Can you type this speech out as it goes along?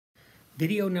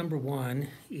Video number one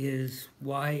is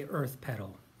why Earth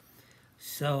Pedal.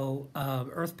 So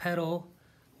Earth Pedal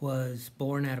was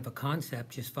born out of a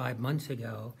concept just 5 months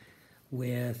ago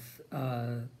with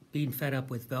being fed up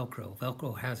with Velcro.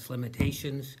 Velcro has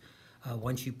limitations.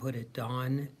 Once you put it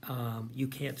on, you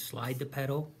can't slide the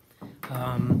pedal.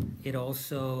 It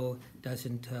also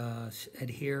doesn't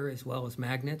adhere as well as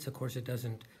magnets. Of course, it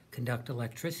doesn't conduct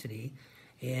electricity.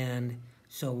 And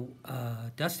so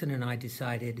Dustin and I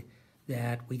decided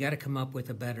that we got to come up with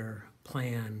a better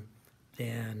plan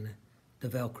than the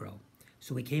Velcro.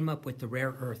 So we came up with the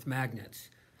rare earth magnets.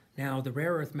 Now, the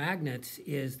rare earth magnets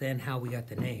is then how we got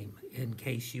the name, in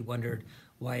case you wondered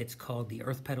why it's called the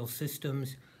Earth Pedal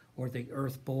Systems or the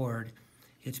Earth Board.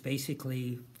 It's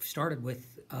basically started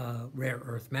with rare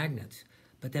earth magnets.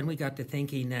 But then we got to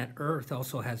thinking that Earth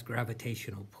also has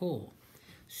gravitational pull.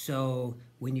 So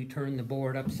when you turn the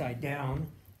board upside down,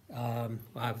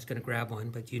 I was going to grab one,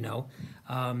 but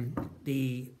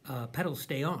the pedals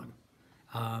stay on.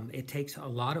 It takes a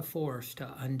lot of force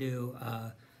to undo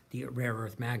the rare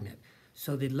earth magnet.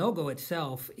 So the logo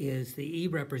itself is the E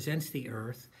represents the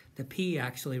Earth, the P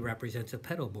actually represents a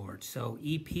pedal board. So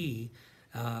EP, the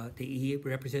E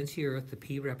represents the Earth, the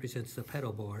P represents the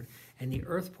pedal board, and the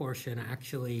Earth portion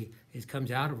actually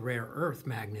comes out of rare earth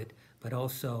magnet, but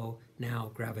also now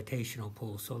gravitational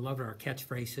pull. So a lot of our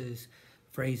catchphrases,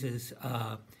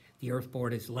 the Earth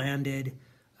board is landed,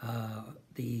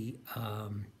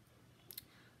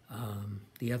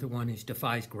 the other one is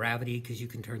defies gravity because you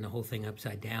can turn the whole thing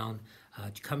upside down.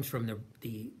 It comes from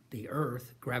the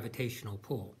Earth gravitational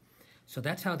pull. So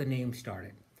that's how the name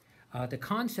started. The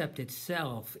concept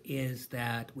itself is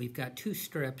that we've got two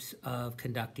strips of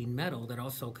conducting metal that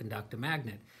also conduct a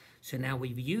magnet. So now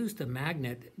we've used the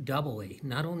magnet doubly,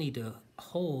 not only to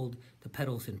hold the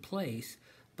pedals in place,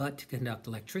 but to conduct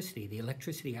electricity. The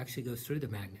electricity actually goes through the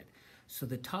magnet. So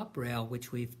the top rail,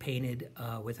 which we've painted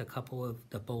with a couple of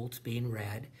the bolts being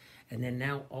red, and then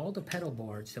now all the pedal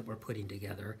boards that we're putting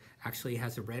together actually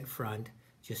has a red front,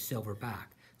 just silver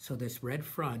back. So this red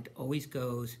front always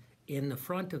goes in the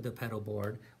front of the pedal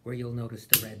board where you'll notice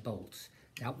the red bolts.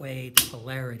 That way the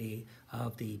polarity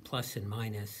of the plus and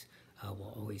minus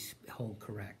will always hold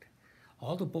correct.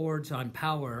 All the boards on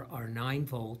power are 9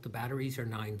 volt, the batteries are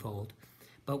 9 volt.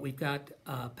 But we've got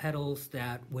pedals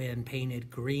that when painted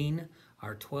green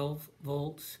are 12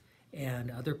 volts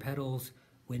and other pedals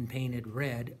when painted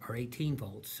red are 18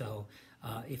 volts. So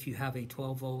if you have a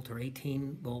 12 volt or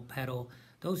 18 volt pedal,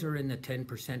 those are in the 10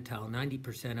 percentile.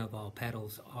 90% of all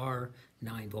pedals are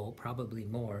 9 volt, probably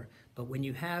more. But when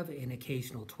you have an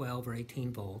occasional 12 or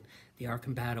 18 volt, they are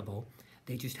compatible.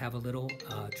 They just have a little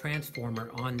transformer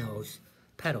on those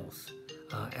pedals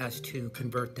as to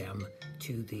convert them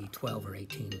to the 12 or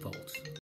 18 volts.